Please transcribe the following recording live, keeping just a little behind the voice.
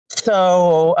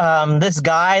This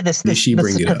guy, this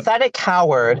pathetic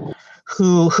coward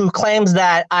who claims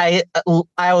that I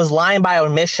was lying by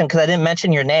omission because I didn't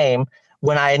mention your name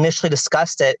when I initially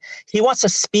discussed it. He wants to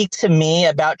speak to me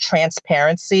about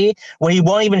transparency when he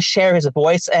won't even share his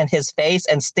voice and his face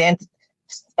and stand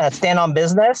on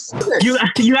business. You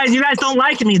guys don't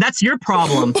like me. That's your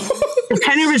problem. If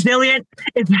Henry Resilient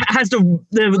has the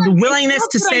willingness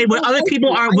to say what other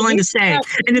people aren't willing to say,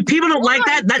 and if people don't like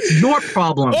that, that's your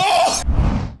problem.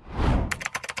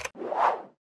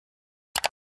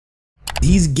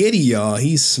 He's giddy, y'all.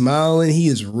 He's smiling. He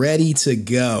is ready to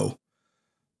go.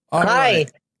 All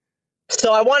right.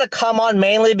 So I want to come on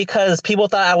mainly because people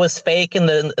thought I was fake in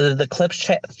the clips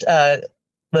chat.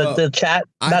 The chat.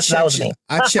 That was me.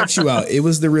 I checked you out. It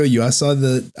was the real you.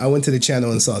 I went to the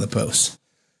channel and saw the post.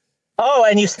 Oh,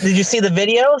 and did you see the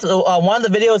videos? One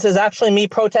of the videos is actually me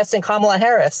protesting Kamala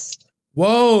Harris.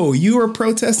 Whoa, you were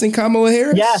protesting Kamala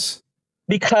Harris? Yes,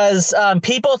 because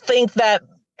people think that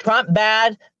Trump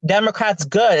bad, Democrats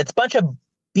good. It's a bunch of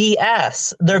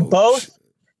BS. They're both.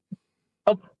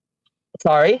 Oh,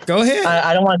 sorry. Go ahead.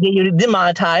 I don't want to get you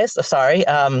demonetized. Sorry.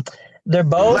 They're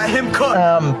both. Let him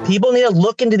cook. People need to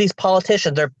look into these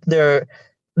politicians,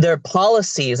 their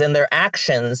policies and their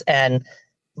actions. And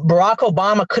Barack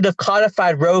Obama could have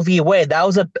codified Roe v. Wade. That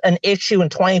was an issue in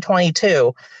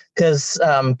 2022 because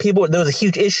there was a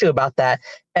huge issue about that.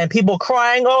 And people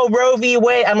crying, oh, Roe v.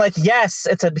 Wade. I'm like, yes,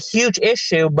 it's a huge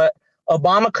issue, but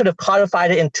Obama could have codified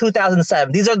it in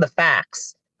 2007. These are the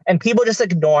facts. And people just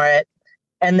ignore it.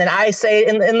 And then I say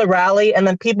in the rally, and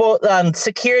then people,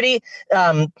 security,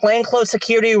 plainclothes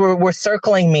security were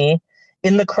circling me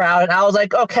in the crowd. And I was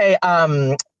like, okay,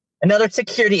 another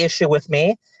security issue with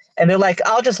me. And they're like,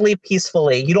 I'll just leave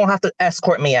peacefully. You don't have to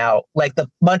escort me out. Like the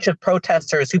bunch of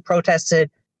protesters who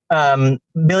protested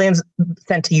billions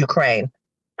sent to Ukraine.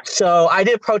 So I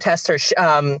did protest her.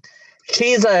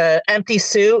 She's a empty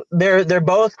suit. They're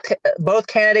both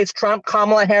candidates, Trump,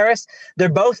 Kamala Harris. They're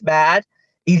both bad.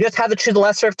 You just have to choose the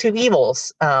lesser of two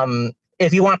evils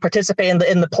if you want to participate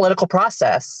in the political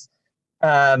process.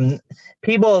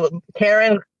 People,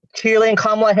 Karen, cheerleading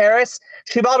Kamala Harris,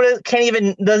 she probably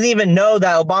doesn't even know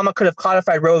that Obama could have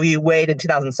codified Roe v. Wade in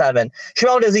 2007. She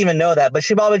probably doesn't even know that, but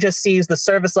she probably just sees the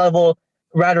service level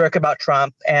rhetoric about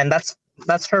Trump, and that's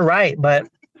her right. But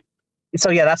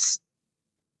so yeah, that's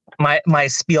my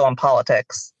spiel on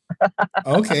politics.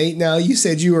 Okay, now you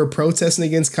said you were protesting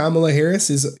against Kamala Harris.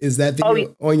 Is that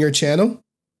video on your channel?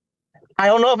 I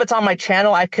don't know if it's on my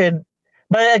channel. I could,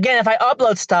 but again, if I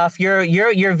upload stuff,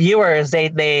 your viewers they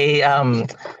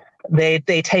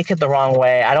take it the wrong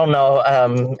way. I don't know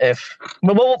if,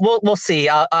 but we'll see.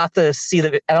 I'll have to see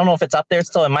I don't know if it's up there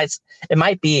still. It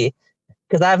might be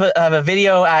because I have a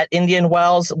video at Indian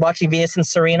Wells watching Venus and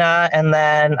Serena, and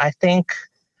then I think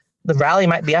the rally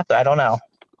might be up there. I don't know.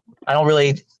 I don't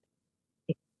really.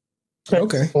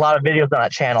 Okay. A lot of videos on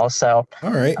that channel. So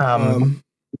all right.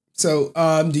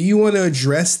 Do you want to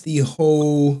address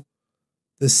the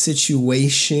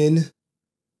situation?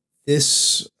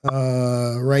 This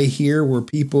right here, where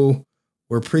people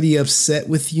were pretty upset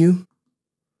with you.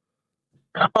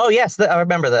 Oh yes, I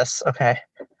remember this. Okay.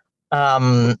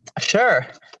 Sure.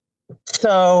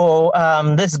 So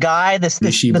this guy, this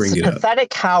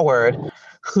pathetic coward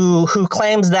who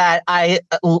claims that I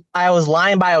was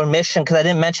lying by omission because I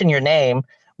didn't mention your name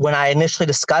when I initially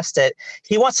discussed it.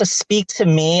 He wants to speak to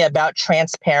me about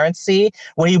transparency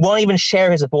when he won't even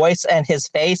share his voice and his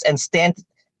face and stand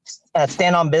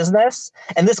on business.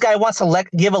 And this guy wants to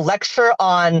give a lecture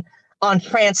on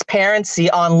transparency,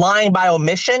 on lying by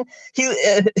omission.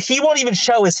 He won't even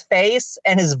show his face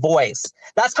and his voice.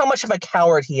 That's how much of a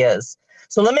coward he is.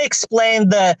 So let me explain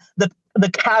the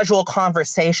casual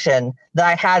conversation that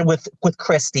I had with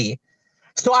Christy.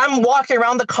 So I'm walking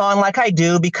around the con like I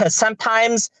do because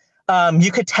sometimes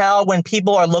you could tell when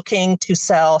people are looking to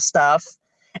sell stuff,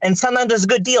 and sometimes there's a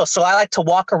good deal. So I like to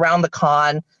walk around the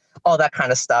con, all that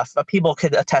kind of stuff. But people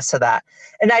could attest to that.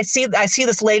 And I see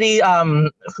this lady,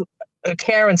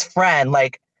 Karen's friend.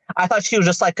 Like I thought she was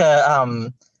just like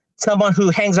someone who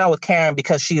hangs out with Karen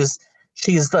because she's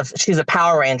a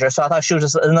Power Ranger. So I thought she was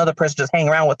just another person just hanging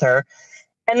around with her.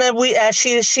 And then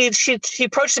she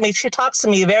approached me. She talks to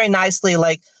me very nicely,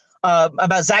 like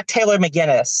about Zach Taylor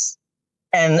McGinnis,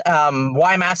 and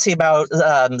why I'm asking about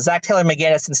Zach Taylor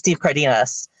McGinnis and Steve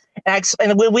Cardenas.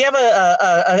 And we have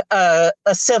a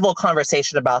civil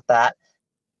conversation about that.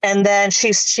 And then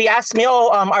she asked me, "Oh,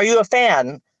 are you a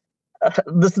fan?"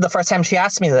 This is the first time she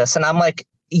asked me this, and I'm like,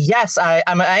 yes, I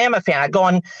am a fan. I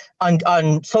go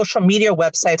on social media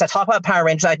websites. I talk about Power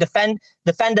Rangers. I defend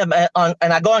them and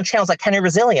I go on channels like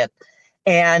HenryResilient.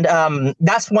 And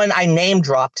that's when I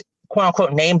quote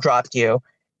unquote name dropped you.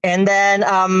 And then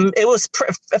it was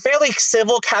a fairly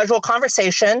civil, casual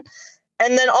conversation.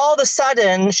 And then all of a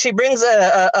sudden, she brings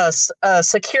a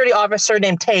security officer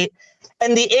named Tate,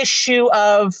 and the issue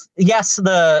of, yes,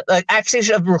 the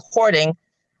accusation of recording,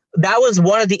 that was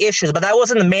one of the issues, but that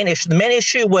wasn't the main issue. The main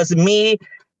issue was me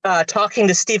talking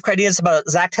to Steve Cardenas about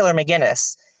Zach Taylor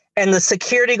McGinnis. And the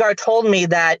security guard told me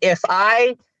that if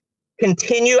I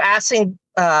continue asking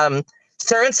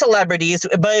certain celebrities,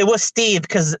 but it was Steve,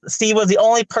 because Steve was the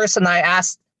only person I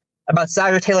asked about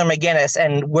Zach Taylor McGinnis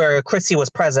and where Chrissy was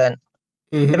present.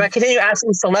 Mm-hmm. If I continue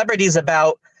asking celebrities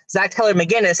about Zach Taylor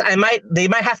McGinnis, they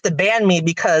might have to ban me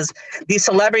because these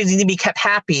celebrities need to be kept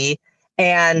happy.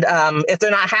 And if they're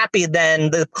not happy,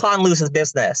 then the clown loses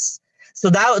business. So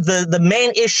that was the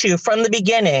main issue from the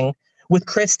beginning with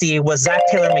Christy was Zach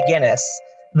Taylor McGinnis.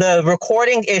 The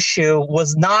recording issue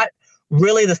was not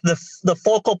really the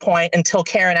focal point until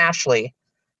Karen Ashley.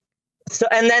 So,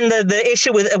 and then the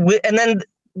issue and then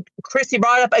Christy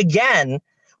brought it up again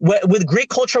with Greek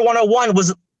Culture 101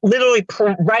 was literally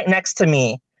right next to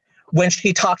me when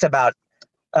she talked about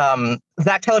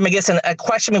Zach Taylor McGinnis and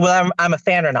questioned me whether I'm a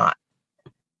fan or not.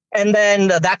 And then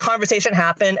that conversation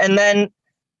happened, and then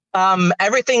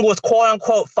everything was quote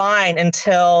unquote fine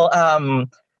until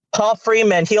Paul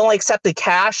Freeman, he only accepted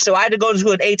cash, so I had to go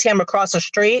to an ATM across the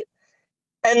street.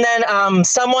 And then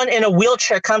someone in a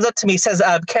wheelchair comes up to me, says,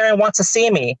 Karen wants to see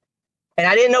me. And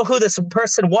I didn't know who this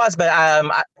person was, but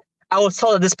I was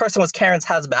told that this person was Karen's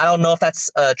husband. I don't know if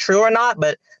that's true or not,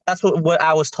 but that's what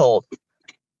I was told.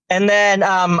 And then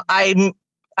I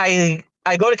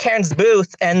go to Karen's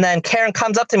booth, and then Karen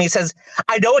comes up to me and says,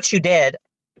 I know what you did.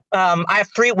 I have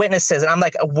 3 witnesses. And I'm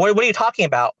like, what are you talking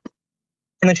about?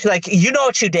 And then she's like, you know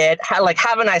what you did. Have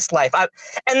a nice life.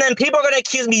 And then people are going to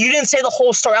accuse me. You didn't say the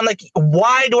whole story. I'm like,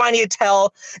 why do I need to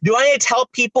tell? Do I need to tell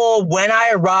people when I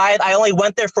arrived? I only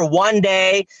went there for 1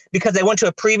 day because I went to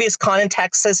a previous con in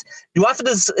Texas. Do I have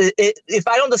to, if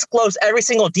I don't disclose every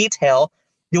single detail,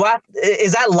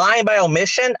 is that lying by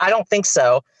omission? I don't think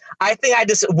so. I think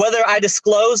whether I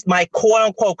disclosed my quote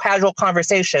unquote casual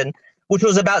conversation, which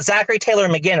was about Zachary Taylor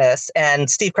McGinnis and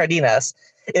Steve Cardenas,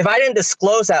 if I didn't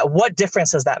disclose that, what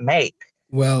difference does that make?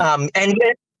 Well, and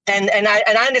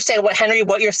I understand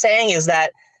what you're saying is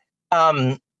that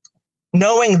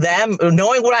knowing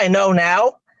what I know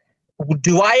now,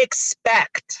 do I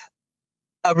expect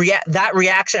that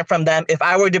reaction from them if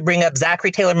I were to bring up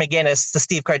Zachary Taylor McGinnis to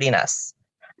Steve Cardenas?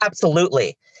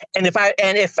 Absolutely. And if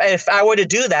I were to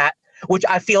do that, which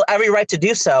I feel every right to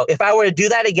do so, if I were to do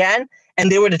that again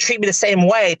and they were to treat me the same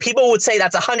way, people would say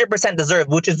that's 100%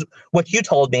 deserved, which is what you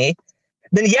told me.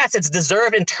 Then yes, it's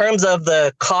deserved in terms of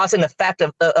the cause and effect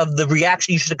of the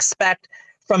reaction you should expect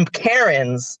from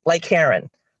Karens like Karen.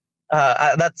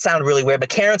 That sounded really weird, but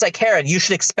Karens like Karen, you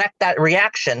should expect that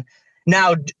reaction.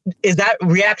 Now, is that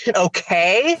reaction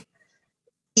okay?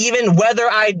 Even whether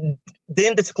I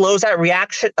didn't disclose that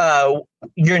reaction,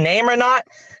 your name or not?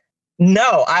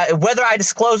 No, whether I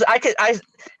disclose, I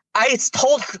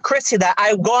told Chrissy that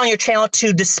I go on your channel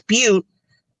to dispute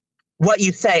what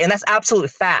you say, and that's absolute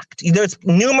fact. There's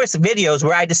numerous videos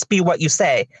where I dispute what you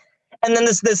say. And then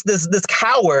this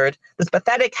coward, this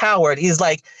pathetic coward, he's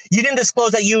like, you didn't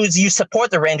disclose that you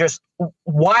support the Rangers.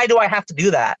 Why do I have to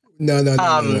do that? No,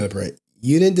 Brett.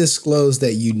 You didn't disclose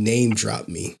that you name dropped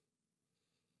me.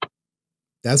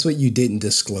 That's what you didn't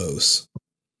disclose.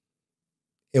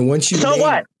 And once you so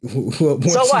what?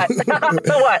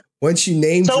 Once you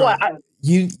name drop,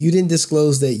 you didn't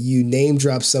disclose that you name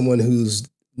dropped someone who's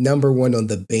 #1 on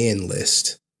the ban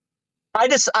list.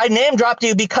 I name dropped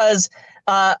you because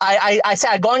I said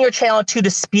I go on your channel to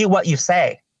dispute what you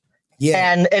say.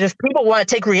 Yeah. And if people want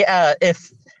to take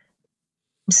if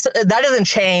that doesn't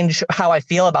change how I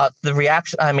feel about the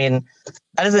reaction. I mean,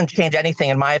 that doesn't change anything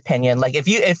in my opinion. Like if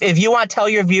you want to tell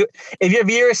your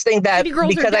viewers think that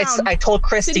because I told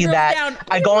Christy that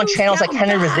I go on channels like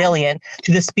HenryResilient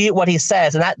to dispute what he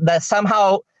says and that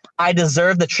somehow I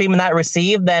deserve the treatment that I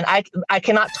received, then I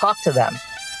cannot talk to them.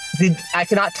 I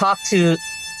cannot talk to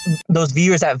those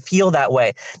viewers that feel that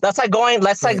way. That's like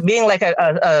being like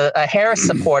a Harris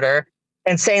supporter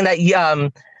and saying that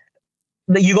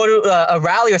that you go to a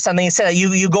rally or something. You say that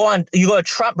you go to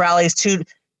Trump rallies to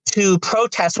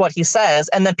protest what he says,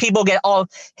 and then people get all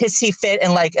hissy fit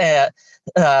and like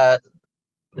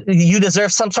you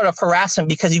deserve some sort of harassment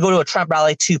because you go to a Trump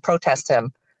rally to protest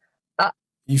him. I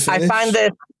find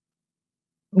that.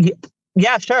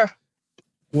 Yeah, sure.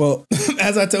 Well,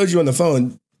 as I told you on the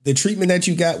phone, the treatment that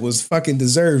you got was fucking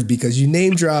deserved because you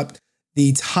name dropped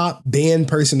the top banned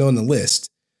person on the list,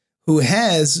 who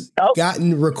has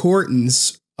gotten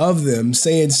recordings of them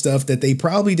saying stuff that they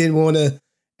probably didn't want to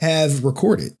have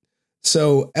recorded.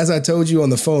 So as I told you on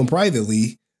the phone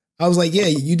privately, I was like, yeah,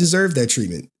 you deserve that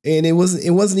treatment. And it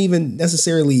wasn't even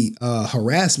necessarily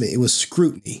harassment. It was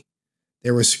scrutiny.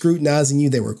 They were scrutinizing you.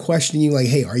 They were questioning you like,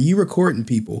 hey, are you recording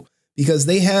people? Because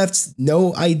they have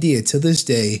no idea to this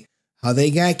day how they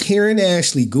got Karen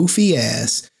Ashley, goofy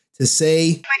ass, to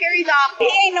say, my Harry's off. He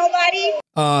ain't nobody.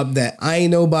 That I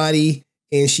ain't nobody.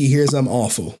 And she hears I'm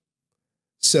awful.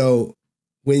 So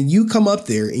when you come up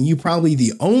there and you probably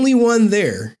the only one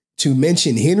there to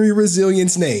mention Henry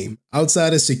Resilient's name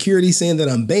outside of security saying that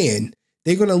I'm banned,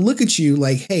 they're going to look at you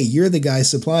like, hey, you're the guy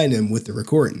supplying them with the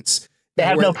recordings. They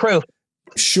have no proof.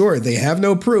 Sure, they have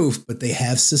no proof, but they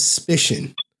have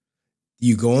suspicion.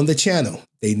 You go on the channel.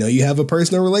 They know you have a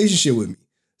personal relationship with me.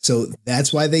 So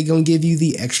that's why they going to give you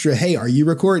the extra, hey, are you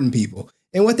recording people?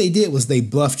 And what they did was they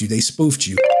bluffed you. They spoofed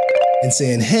you and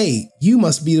saying, hey, you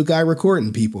must be the guy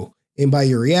recording people. And by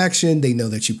your reaction, they know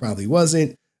that you probably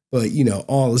wasn't. But, you know,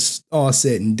 all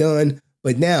said and done.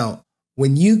 But now,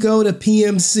 when you go to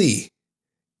PMC,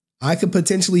 I could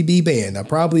potentially be banned. I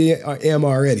probably am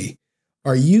already.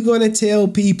 Are you going to tell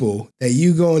people that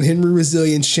you go on Henry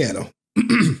Resilient's channel?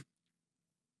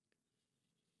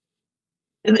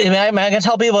 Am I going to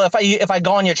tell people if I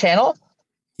go on your channel?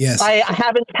 Yes. I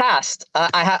haven't passed.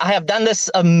 I have done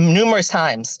this numerous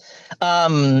times.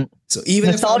 So even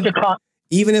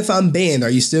if I'm banned, are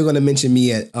you still going to mention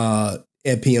me at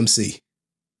PMC?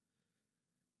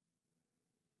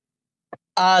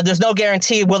 There's no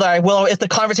guarantee whether I will. If the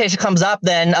conversation comes up,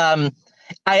 then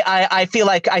I feel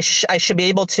like I should be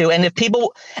able to. And if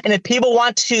people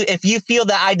want to, if you feel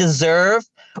that I deserve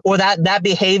or that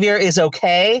behavior is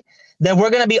okay, then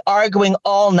we're going to be arguing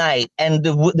all night, and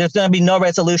there's going to be no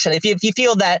resolution. If you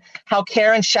feel that how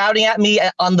Karen's shouting at me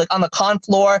on the con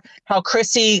floor, how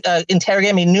Chrissy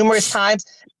interrogated me numerous times,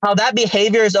 how that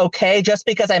behavior is okay just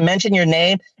because I mentioned your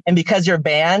name and because you're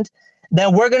banned,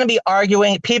 then we're going to be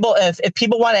arguing. People, if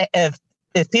people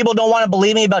don't want to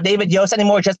believe me about David Yost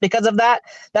anymore just because of that,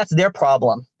 that's their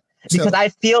problem. Because I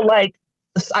feel like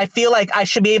I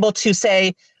should be able to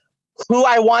say who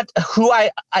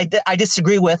I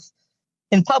disagree with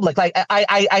in public. Like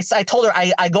I told her,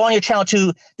 I go on your channel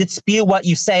to dispute what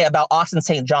you say about Austin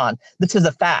St. John. This is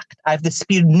a fact. I've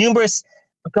disputed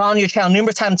gone on your channel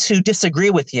numerous times to disagree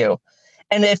with you.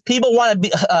 And if people want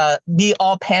to be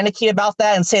all panicky about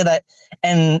that and say that,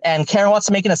 and Karen wants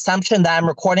to make an assumption that I'm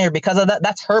recording her because of that,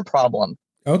 that's her problem,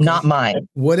 not mine.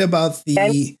 What about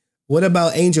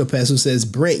Angel Pest, who says,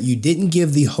 Brent, you didn't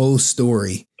give the whole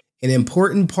story, an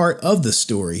important part of the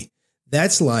story.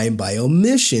 That's lying by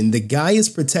omission. The guy is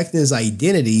protecting his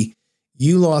identity.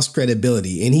 You lost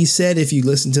credibility. And he said, if you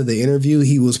listen to the interview,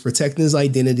 he was protecting his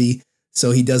identity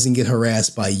so he doesn't get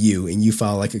harassed by you and you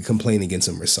file like a complaint against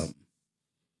him or something.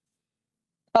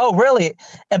 Oh, really?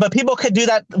 But people could do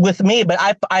that with me, but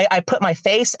I put my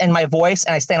face and my voice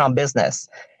and I stand on business.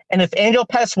 And if Angel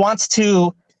Pest wants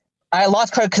to, I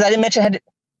lost credit because I didn't mention,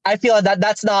 I feel like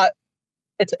that's not,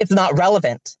 it's not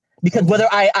relevant. Because whether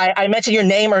I mention your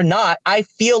name or not, I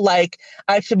feel like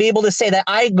I should be able to say that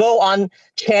I go on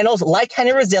channels like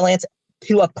Henry Resilient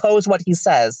to oppose what he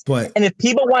says. And if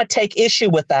people want to take issue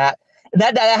with that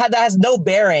has no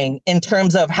bearing in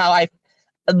terms of how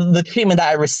the treatment that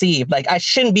I received. Like I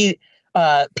shouldn't be,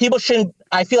 people shouldn't,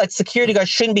 I feel like security guards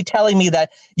shouldn't be telling me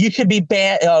that you should be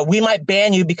banned. We might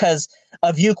ban you because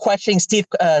of you questioning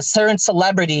certain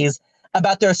celebrities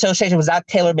about their association with Zach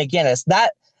Taylor McGinnis.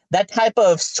 That type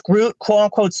of quote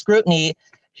unquote scrutiny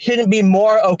shouldn't be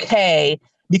more okay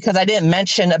because I didn't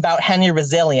mention about Henry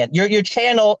Resilient. Your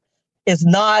channel is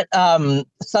not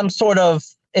some sort of,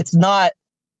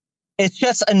 it's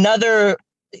just another,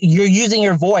 you're using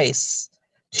your voice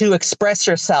to express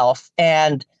yourself.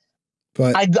 And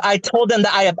I told them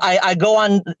that I go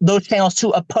on those channels to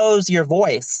oppose your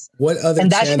voice. What other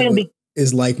channel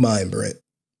is like mine, Brett?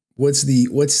 What's the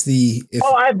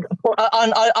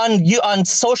on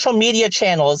social media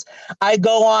channels, I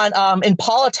go on in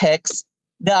politics.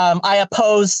 I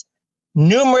oppose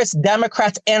numerous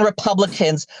Democrats and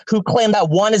Republicans who claim that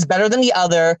one is better than the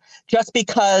other just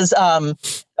because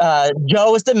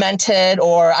Joe is demented,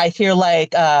 or I hear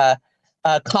like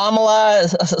Kamala,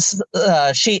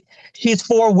 she's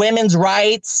for women's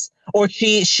rights, or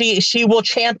she will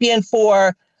champion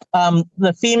for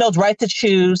the female's right to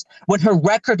choose when her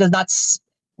record does not,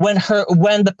 when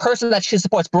the person that she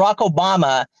supports, Barack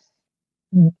Obama,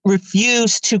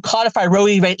 refused to codify Roe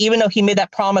v. Wade, even though he made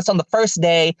that promise on the first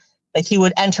day that he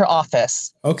would enter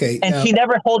office. Okay. And he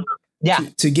never holds. Yeah.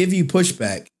 To give you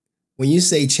pushback, when you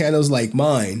say channels like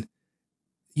mine,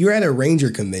 you're at a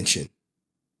Ranger convention.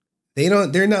 They're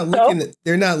not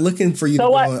looking for you to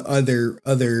go on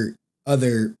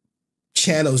other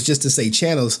channels just to say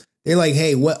channels. They're like,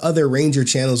 hey, what other Ranger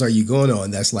channels are you going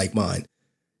on that's like mine?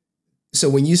 So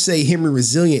when you say Henry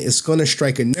Resilient, it's going to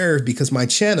strike a nerve because my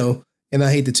channel, and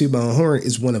I hate to toot my own horn,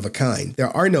 is one of a kind. There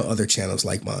are no other channels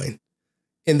like mine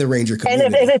in the Ranger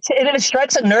community. And if it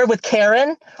strikes a nerve with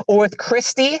Karen or with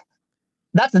Christy,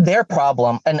 that's their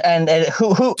problem. And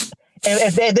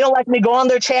if they don't like me go on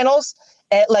their channels,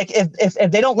 like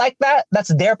if they don't like that,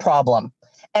 that's their problem.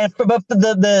 And but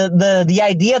the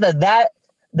idea that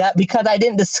because I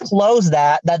didn't disclose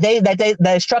that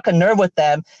they struck a nerve with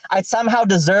them, I somehow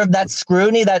deserve that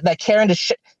scrutiny, that Karen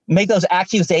to make those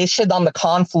accusations on the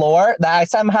con floor, that I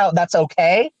somehow that's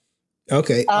okay.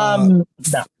 Okay. No.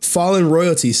 Fallen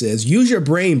Royalty says, use your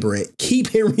brain, Brent. Keep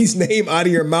Henry's name out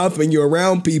of your mouth when you're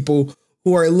around people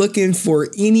who are looking for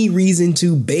any reason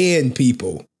to ban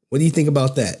people. What do you think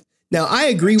about that? Now, I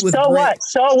agree with Brent.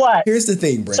 So what? Here's the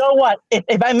thing, Brent. So what?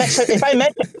 If I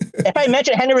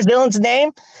mention Henry Resilient's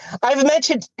name, I've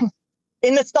mentioned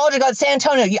in Nostalgia God San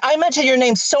Antonio, I mentioned your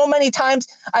name so many times.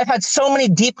 I've had so many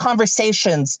deep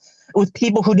conversations with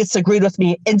people who disagreed with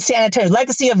me in San Antonio.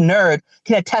 Legacy of Nerd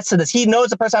can attest to this. He knows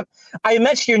the person. I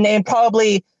mentioned your name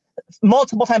probably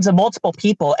multiple times to multiple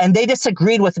people, and they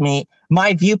disagreed with me,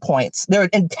 my viewpoints. They're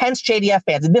intense JDF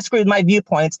fans. They disagreed with my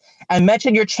viewpoints. I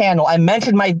mentioned your channel. I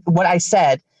mentioned what I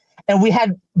said, and we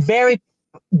had very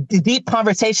deep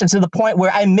conversations to the point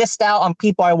where I missed out on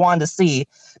people I wanted to see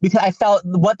because I felt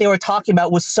what they were talking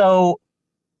about was so.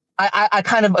 I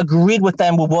kind of agreed with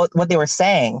them with what they were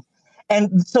saying.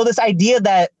 And so this idea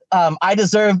that I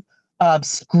deserve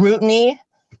scrutiny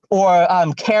or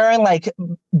Karen, like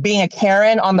being a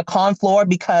Karen on the con floor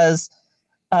because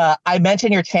I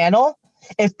mentioned your channel,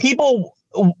 if people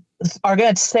are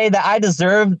going to say that I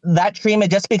deserve that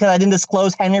treatment just because I didn't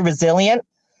disclose Henry Resilient,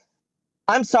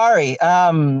 I'm sorry.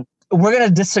 We're going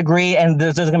to disagree and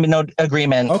there's going to be no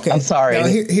agreement. Okay. I'm sorry. Now,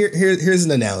 here's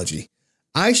an analogy.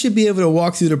 I should be able to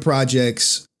walk through the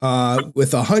projects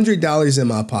with $100 in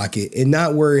my pocket and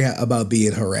not worry about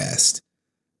being harassed.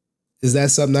 Is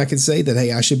that something I can say that,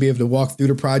 hey, I should be able to walk through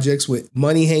the projects with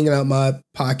money hanging out my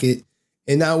pocket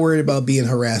and not worried about being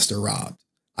harassed or robbed?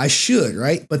 I should,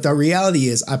 right? But the reality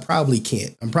is I probably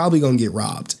can't. I'm probably going to get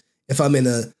robbed if I'm in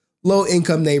a low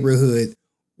income neighborhood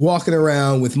walking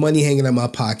around with money hanging out my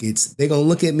pockets. They're going to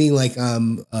look at me like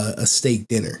I'm a steak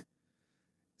dinner.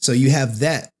 So you have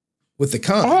that. With the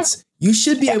cons, you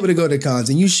should be able to go to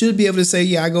cons and you should be able to say,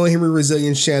 yeah, I go on Henry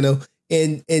Resilience channel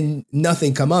and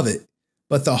nothing come of it.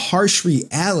 But the harsh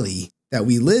reality that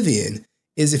we live in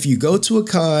is if you go to a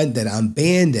con that I'm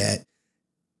banned at,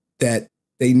 that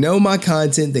they know my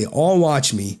content, they all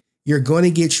watch me, you're going to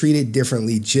get treated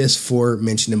differently just for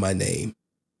mentioning my name.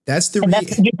 That's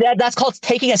that's called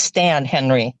taking a stand,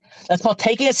 Henry. That's called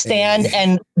taking a stand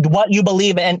and what you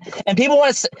believe in. And people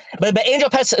want to, but Angel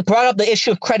Pest brought up the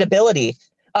issue of credibility.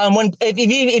 If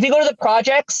you go to the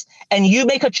projects and you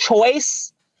make a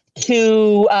choice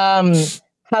to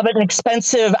have an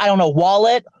expensive, I don't know,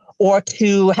 wallet or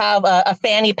to have a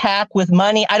fanny pack with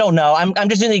money, I don't know. I'm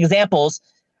just doing the examples.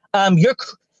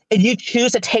 If you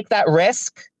choose to take that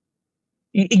risk,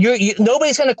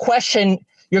 nobody's going to question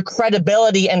your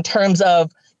credibility in terms of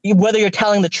whether you're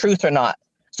telling the truth or not.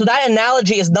 So that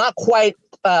analogy is not quite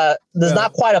does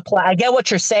not quite apply. I get what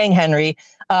you're saying, Henry.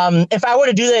 If I were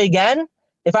to do that again,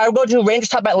 if I were to go to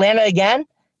Rangerstop Atlanta again,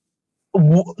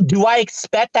 do I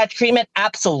expect that treatment?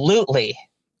 Absolutely.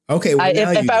 Okay. Well,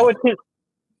 if I were to,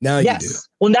 now yes. You do.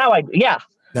 Well, now I yeah.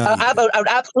 I would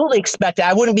absolutely expect it.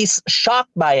 I wouldn't be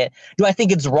shocked by it. Do I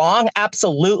think it's wrong?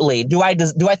 Absolutely. Do I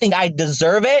think I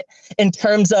deserve it in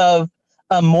terms of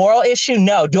a moral issue?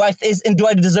 No. Do I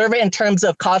deserve it in terms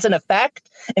of cause and effect?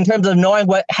 In terms of knowing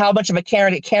how much of a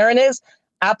Karen is?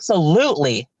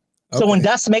 Absolutely. Okay. So when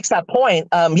Dust makes that point,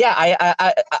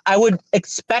 I would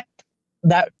expect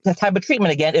that type of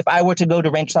treatment again if I were to go to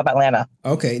Rangerstop Atlanta.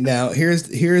 Okay, now here's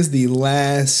the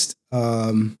last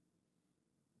the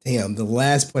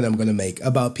last point I'm going to make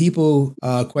about people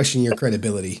questioning your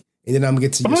credibility, and then I'm going to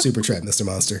get to your super chat, Mr.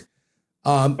 Monster.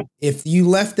 If you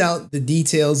left out the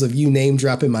details of you name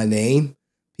dropping my name,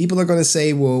 people are going to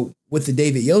say, well, with the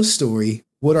David Yost story,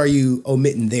 what are you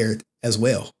omitting there as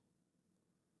well?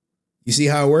 You see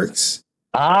how it works?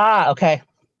 Ah, okay.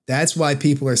 That's why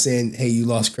people are saying, hey, you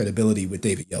lost credibility with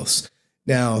David Yost.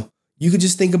 Now, you could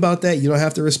just think about that. You don't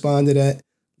have to respond to that.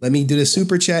 Let me do the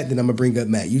super chat, then I'm going to bring up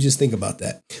Matt. You just think about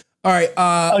that. All right.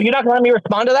 You're not going to let me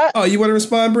respond to that? Oh, you want to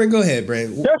respond, Brent? Go ahead,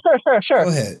 Brent. Sure. Go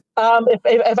ahead.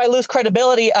 If I lose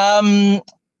credibility, I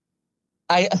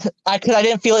I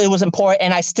didn't feel it was important,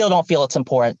 and I still don't feel it's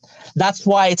important. That's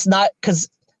why it's not, because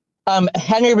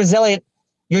Henry Resilient,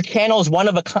 your channel is one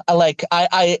of a, like,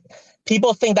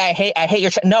 people think that I hate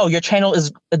your channel. No, your channel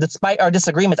is, despite our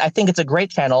disagreements, I think it's a great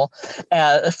channel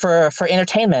for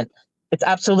entertainment. It's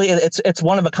absolutely, it's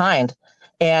one of a kind.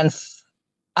 And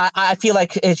I feel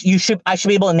like I should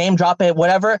be able to name drop it,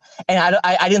 whatever. And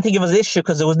I didn't think it was an issue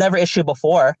because it was never issue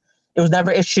before. It was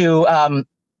never issue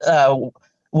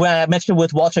when I mentioned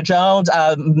with Walter Jones.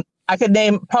 I could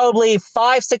name probably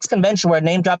 5-6 conventions where I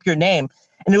name drop your name,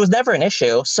 and it was never an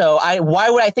issue. So why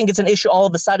would I think it's an issue all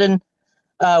of a sudden,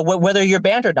 whether you're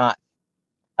banned or not?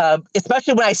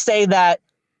 Especially when I say that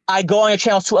I go on your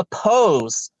channel to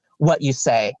oppose what you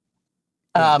say.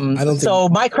 I don't so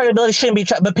my credibility shouldn't be,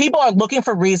 but people are looking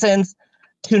for reasons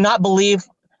to not believe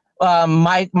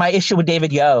my issue with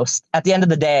David Yost. At the end of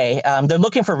the day, they're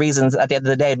looking for reasons at the end of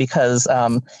the day because,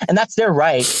 and that's their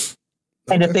right.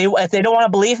 And if they don't want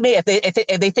to believe me, if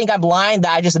they think I'm lying,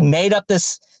 that I just made up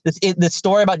this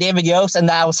story about David Yost, and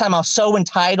that I was so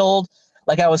entitled,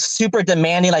 like I was super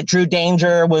demanding, like Drew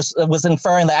Danger was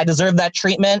inferring that I deserved that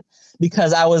treatment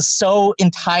because I was so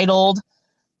entitled.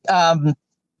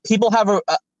 People have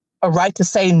a right to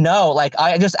say no. Like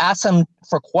I just asked them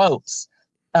for quotes.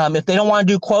 If they don't want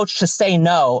to do quotes, just say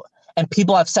no. And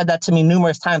people have said that to me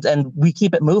numerous times, and we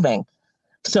keep it moving.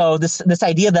 So this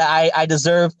idea that I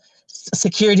deserve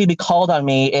security to be called on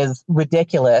me is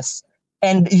ridiculous.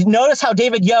 And you notice how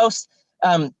David Yost,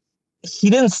 he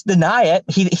didn't deny it.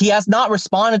 He has not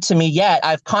responded to me yet.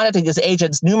 I've contacted his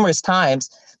agents numerous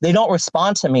times. They don't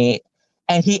respond to me.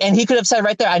 And he could have said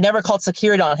right there, I never called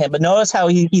security on him. But notice how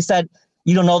he said,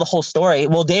 you don't know the whole story.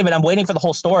 Well, David, I'm waiting for the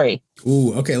whole story.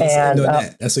 Ooh, okay. Let's end on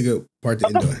that. That's a good part to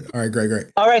end on. All right, great.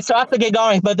 All right, so I have to get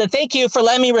going. But thank you for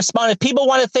letting me respond. If people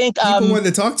want to think... people want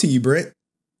to talk to you, Brent.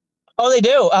 Oh, they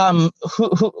do.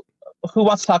 Who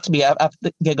wants to talk to me? I have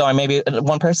to get going. Maybe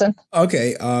one person?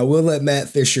 Okay, we'll let Matt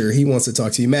Fisher. He wants to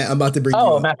talk to you. Matt, I'm about to bring you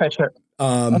up. Matt Fisher.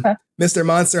 Okay. Mr.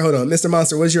 Monster, hold on. Mr.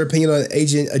 Monster, what's your opinion on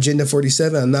Agenda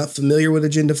 47? I'm not familiar with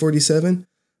Agenda 47.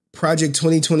 Project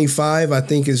 2025, I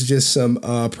think, is just some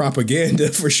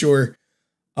propaganda for sure.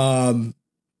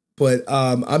 But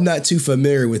I'm not too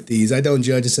familiar with these. I don't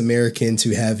judge us Americans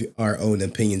who have our own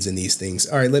opinions in these things.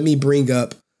 All right, let me bring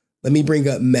up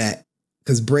Matt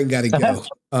because Brent got to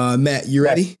go. Matt, you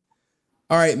ready?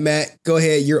 All right, Matt, go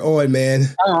ahead. You're on, man.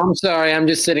 Oh, I'm sorry. I'm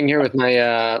just sitting here with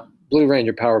my Blue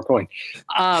Ranger PowerPoint.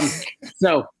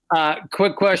 So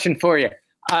quick question for you.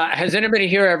 Has anybody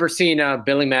here ever seen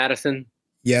Billy Madison?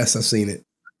 Yes, I've seen it.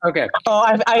 Okay. Oh,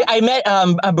 I met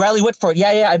Bradley Whitford.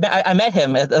 Yeah, I met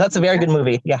him. That's a very good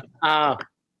movie. Yeah.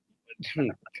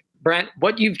 Brent,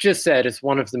 what you've just said is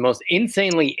one of the most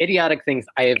insanely idiotic things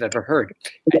I have ever heard.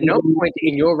 At no point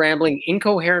in your rambling,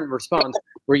 incoherent response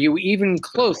were you even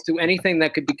close to anything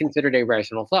that could be considered a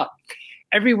rational thought.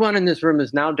 Everyone in this room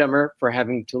is now dumber for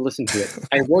having to listen to it.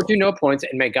 I award you no points,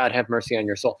 and may God have mercy on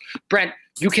your soul. Brent,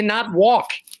 you cannot walk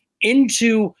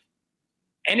into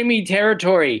enemy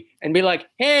territory and be like,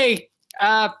 hey,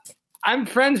 I'm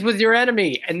friends with your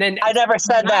enemy. And then I never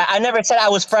said that. I never said I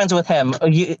was friends with him.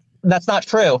 That's not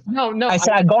true. No. I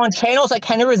said I go on channels like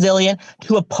Henry Resilient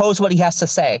to oppose what he has to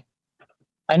say.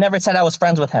 I never said I was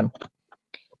friends with him.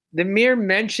 The mere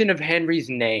mention of Henry's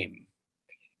name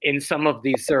in some of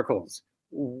these circles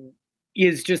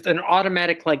is just an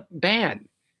automatic ban.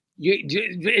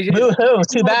 Boo-hoo,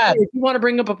 too bad. If you want to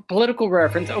bring up a political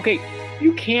reference, okay,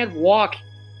 you can't walk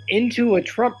into a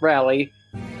Trump rally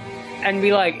and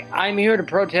be like, I'm here to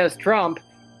protest Trump.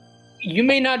 You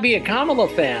may not be a Kamala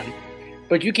fan,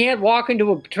 but you can't walk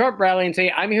into a Trump rally and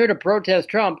say, I'm here to protest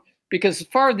Trump, because as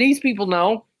far as these people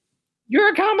know, you're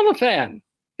a Kamala fan.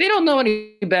 They don't know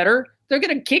any better. They're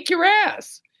going to kick your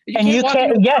ass. You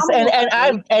can't, yes, and I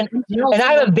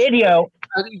have a video.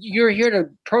 You're here to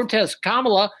protest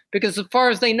Kamala because as far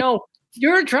as they know,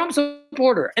 you're a Trump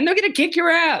supporter, and they're going to kick your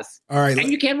ass. All right.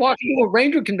 And you can't walk into a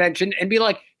Ranger convention and be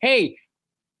like, hey,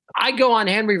 I go on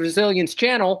Henry Resilient's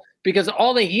channel because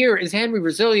all they hear is Henry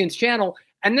Resilient's channel,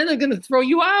 and then they're going to throw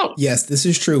you out. Yes, this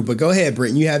is true. But go ahead,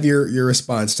 Britton. You have your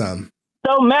response time.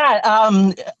 So, Matt,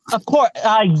 of course,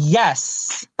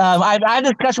 yes. I had a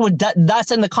discussion with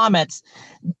Dust in the comments.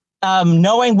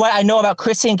 Knowing what I know about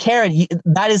Chrissy and Karen,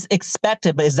 that is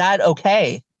expected, but is that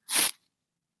okay?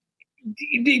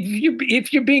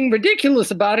 If you're being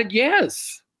ridiculous about it,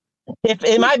 yes. If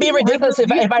it might be ridiculous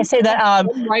if I say that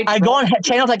I go on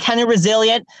channels like Henry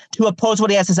Resilient to oppose what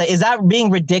he has to say. Is that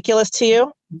being ridiculous to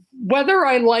you? Whether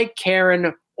I like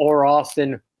Karen or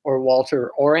Austin or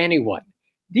Walter or anyone,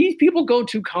 these people go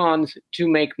to cons to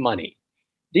make money.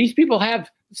 These people have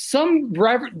some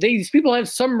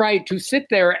right to sit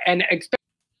there and expect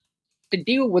to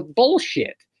deal with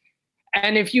bullshit.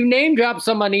 And if you name drop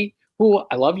somebody who,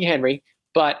 I love you, Henry,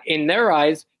 but in their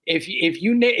eyes, if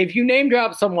you name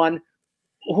drop someone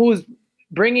who's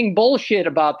bringing bullshit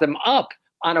about them up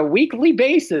on a weekly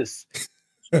basis,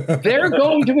 they're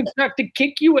going to expect to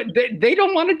kick you. They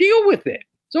don't want to deal with it.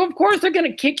 So of course they're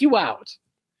going to kick you out.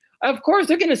 Of course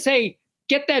they're going to say,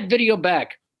 get that video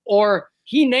back. Or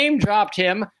he name dropped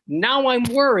him. Now I'm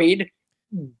worried.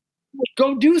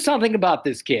 Go do something about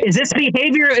this kid. Is this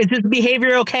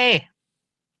behavior okay?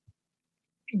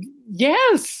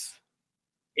 Yes,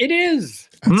 it is.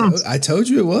 I told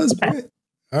you it was, Brent.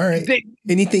 All right.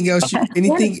 Anything else?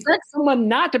 Anything? Expect someone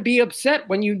not to be upset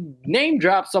when you name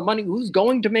drop somebody who's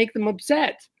going to make them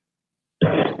upset.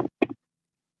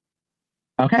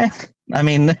 Okay. I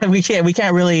mean, we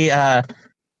can't really.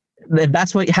 If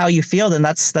that's how you feel, then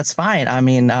that's fine. I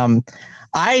mean,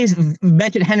 I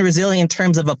mentioned HenryResilient in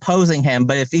terms of opposing him,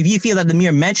 but if you feel that the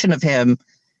mere mention of him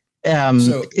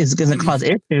is going to cause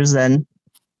issues, then.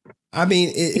 I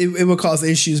mean, it would cause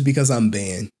issues because I'm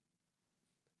banned.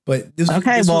 But I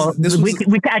can't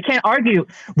argue.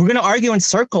 We're going to argue in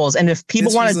circles, and if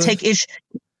people want to take issue,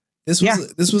 this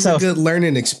was a good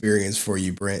learning experience for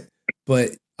you, Brent.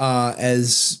 But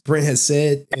as Brent has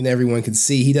said, and everyone can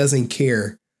see, he doesn't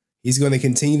care. He's going to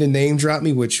continue to name drop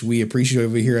me, which we appreciate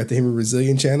over here at the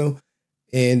HenryResilient channel.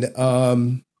 And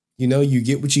you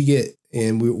get what you get,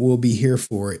 and we'll be here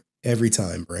for it. Every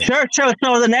time, Brent. Sure.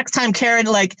 So the next time Karen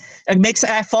makes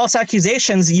false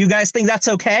accusations, you guys think that's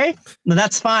okay? No,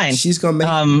 that's fine. She's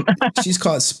gonna she's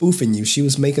caught spoofing you. She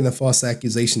was making a false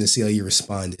accusation to see how you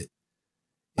responded.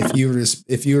 If you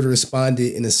would have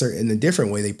responded in a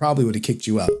different way, they probably would have kicked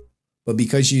you out. But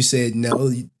because you said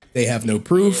no, they have no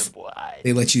proof.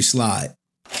 They let you slide.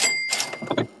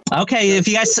 Okay, if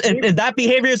that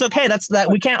behavior is okay,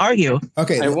 we can't argue.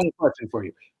 Okay, I have one question for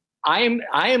you. I am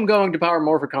going to Power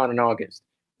Morphicon in August.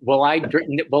 Will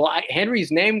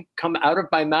Henry's name come out of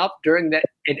my mouth during that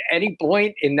at any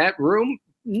point in that room?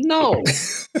 No.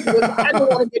 I don't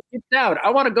want to get kicked out.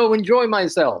 I want to go enjoy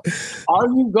myself. Are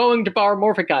you going to Power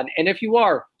Morphicon? And if you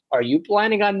are you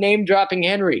planning on name dropping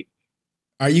Henry?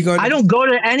 Are you going? I don't go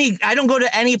to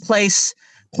any place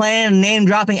planning name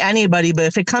dropping anybody. But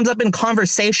if it comes up in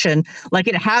conversation, like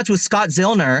it has with Scott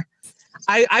Zillner,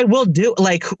 I will do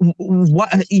what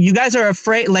you guys are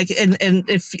afraid and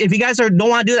if you guys don't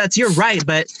want to do that, it's your right.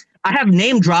 But I have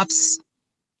name drops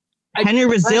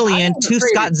HenryResilient to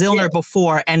Scott Zillner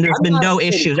before, and there's been no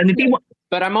issues. And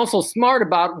but I'm also smart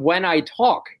about when I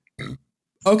talk.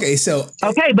 Okay,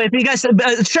 but if you guys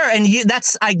sure, and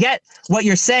I get what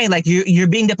you're saying. Like you're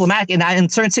being diplomatic, in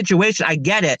certain situations, I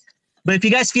get it. But if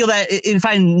you guys feel that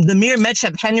the mere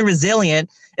mention of HenryResilient,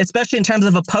 especially in terms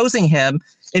of opposing him,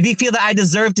 if you feel that I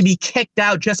deserve to be kicked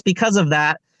out just because of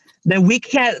that, then we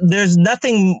can't. There's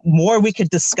nothing more we could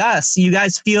discuss. You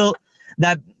guys feel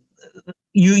that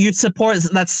you support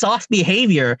that soft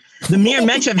behavior. The mere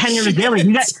mention of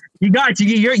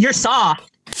HenryResilient, you're soft.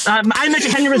 I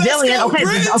mentioned HenryResilient. Okay,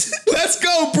 let's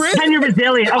go, Brent.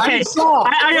 HenryResilient. Okay,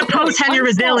 I oppose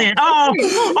HenryResilient. Oh,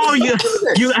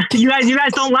 you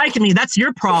guys don't like me. That's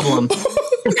your problem.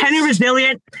 If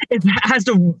HenryResilient has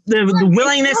the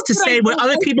willingness to say what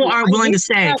other people aren't willing to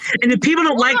say, and if people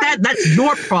don't like that, that's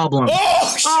your problem.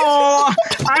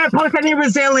 I oppose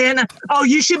HenryResilient. Oh,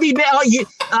 you should be.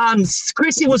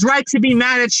 Chrissy was right to be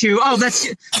mad at you. Oh, that's.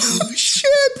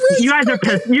 Shit, Brent. You guys are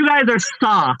pissed. You guys are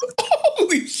soft.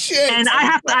 Holy shit! And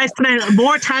I spend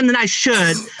more time than I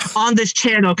should on this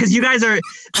channel because you guys are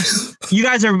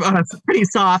pretty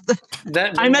soft. So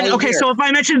if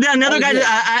I mentioned another guy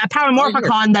at Power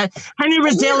Morphicon that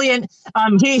HenryResilient,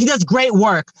 he does great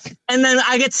work, and then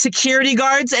I get security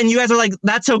guards, and you guys are like,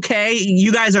 that's okay.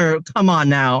 You guys are, come on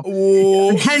now.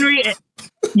 Whoa. Henry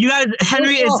his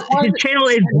channel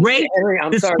is great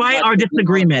despite our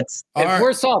disagreements. If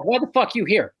we're soft, why the fuck you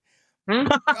here?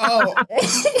 Oh.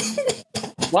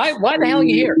 Why the hell are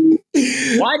you here?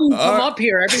 Why do you come up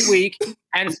here every week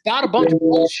and start a bunch of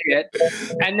bullshit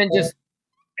and then just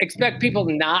expect people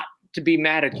not to be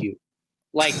mad at you?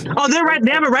 They're right.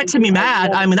 They have a right to be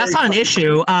mad. I mean, that's not an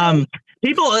issue.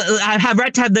 People have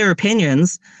right to have their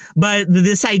opinions, but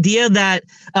this idea that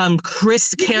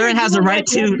Karen has a right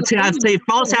to have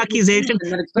false accusations,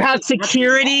 to have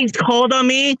security called on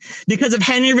me because of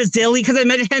HenryResilient, because I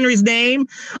mentioned Henry's name.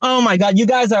 Oh my God, you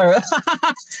guys are.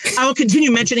 I will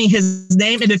continue mentioning his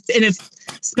name, and if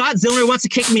Scott Zillner wants to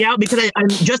kick me out because I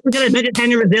mentioned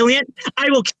HenryResilient, I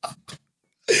will.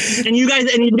 And you guys,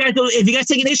 if you guys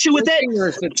take an issue with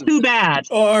it, too bad.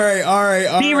 All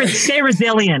right. Stay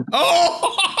resilient.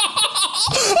 Oh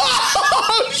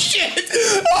shit!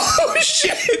 Oh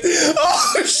shit!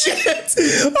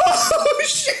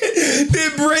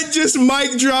 Did Brent just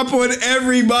mic drop on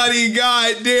everybody?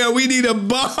 God damn, we need a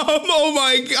bomb. Oh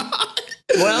my god.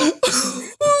 Well,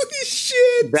 holy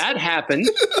shit. That happened.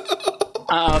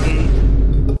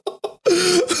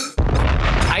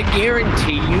 I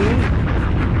guarantee you,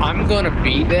 I'm gonna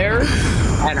be there,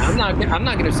 and I'm not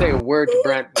gonna say a word to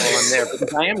Brent while I'm there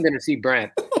because I am gonna see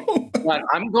Brent. But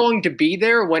I'm going to be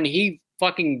there when he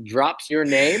fucking drops your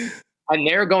name, and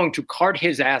they're going to cart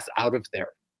his ass out of there.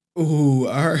 Ooh,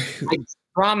 all right. I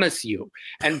promise you.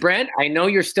 And Brent, I know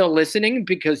you're still listening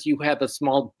because you have a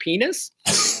small penis.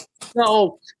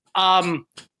 So,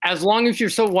 as long as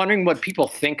you're still wondering what people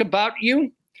think about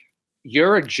you,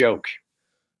 you're a joke.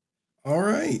 All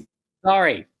right.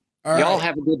 Sorry. All Y'all right.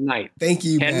 have a good night. Thank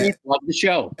you, Henry. Matt. Love the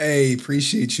show. Hey,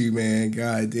 appreciate you, man.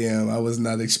 God damn, I was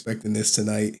not expecting this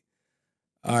tonight.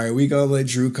 All right, we gonna let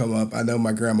Drew come up. I know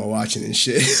my grandma watching and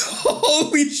shit.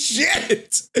 Holy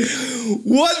shit!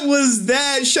 What was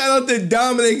that? Shout out to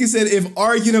Dominic. He said, if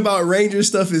arguing about Ranger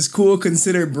stuff is cool,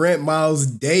 consider Brent Miles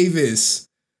Davis.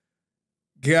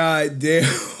 God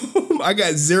damn. I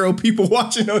got 0 people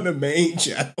watching on the main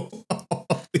channel.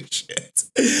 Holy shit.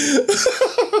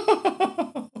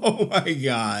 Oh my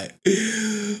god.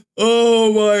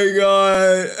 Oh my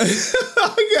god.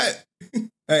 I got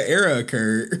an error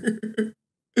occurred.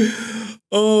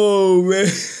 Oh man.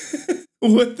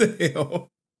 What the hell?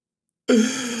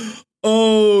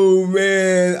 Oh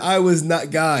man. I was not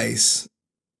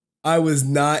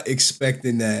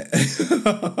expecting that.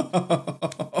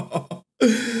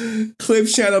 Clip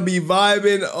channel be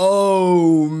vibing.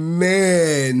 Oh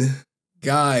man.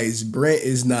 Guys, Brent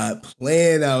is not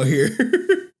playing out here.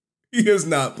 He is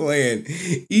not playing.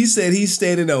 He said he's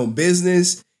standing on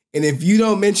business. And if you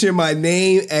don't mention my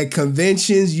name at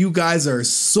conventions, you guys are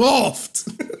soft.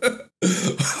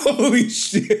 Holy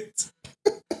shit.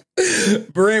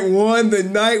 Brent won the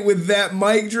night with that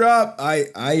mic drop. I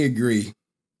agree.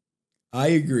 I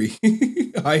agree.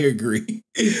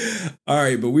 All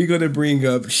right, but we're going to bring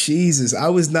up Jesus. I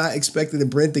was not expecting the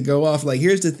Brent to go off. Like,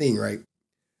 here's the thing, right?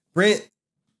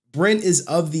 Brent is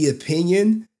of the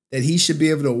opinion that he should be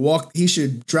able to he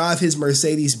should drive his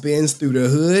Mercedes-Benz through the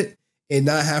hood and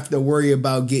not have to worry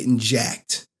about getting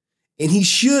jacked. And he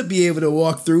should be able to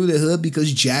walk through the hood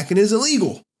because jacking is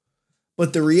illegal.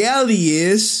 But the reality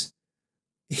is,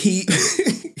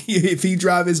 if he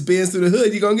drive his Benz through the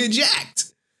hood, you're going to get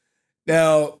jacked.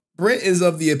 Now, Brent is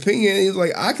of the opinion, he's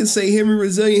like, I can say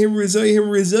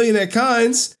HenryResilient at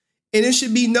cons, and it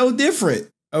should be no different.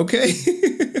 Okay?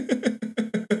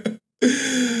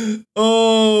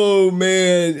 Oh,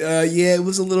 man. Yeah, it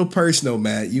was a little personal,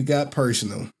 Matt. You got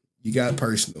personal.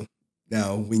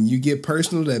 Now, when you get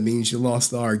personal, that means you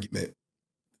lost the argument.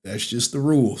 That's just the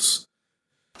rules.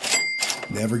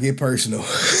 Never get personal.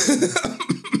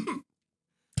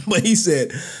 But he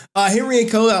said, Henry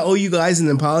and Cole, I owe you guys an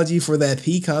apology for that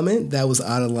P comment. That was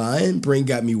out of line. Brent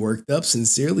got me worked up.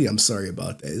 Sincerely, I'm sorry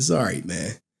about that. It's all right,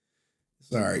 man.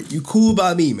 It's all right. You cool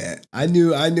by me, man. I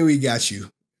knew he got you.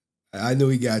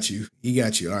 He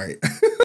got you. All right.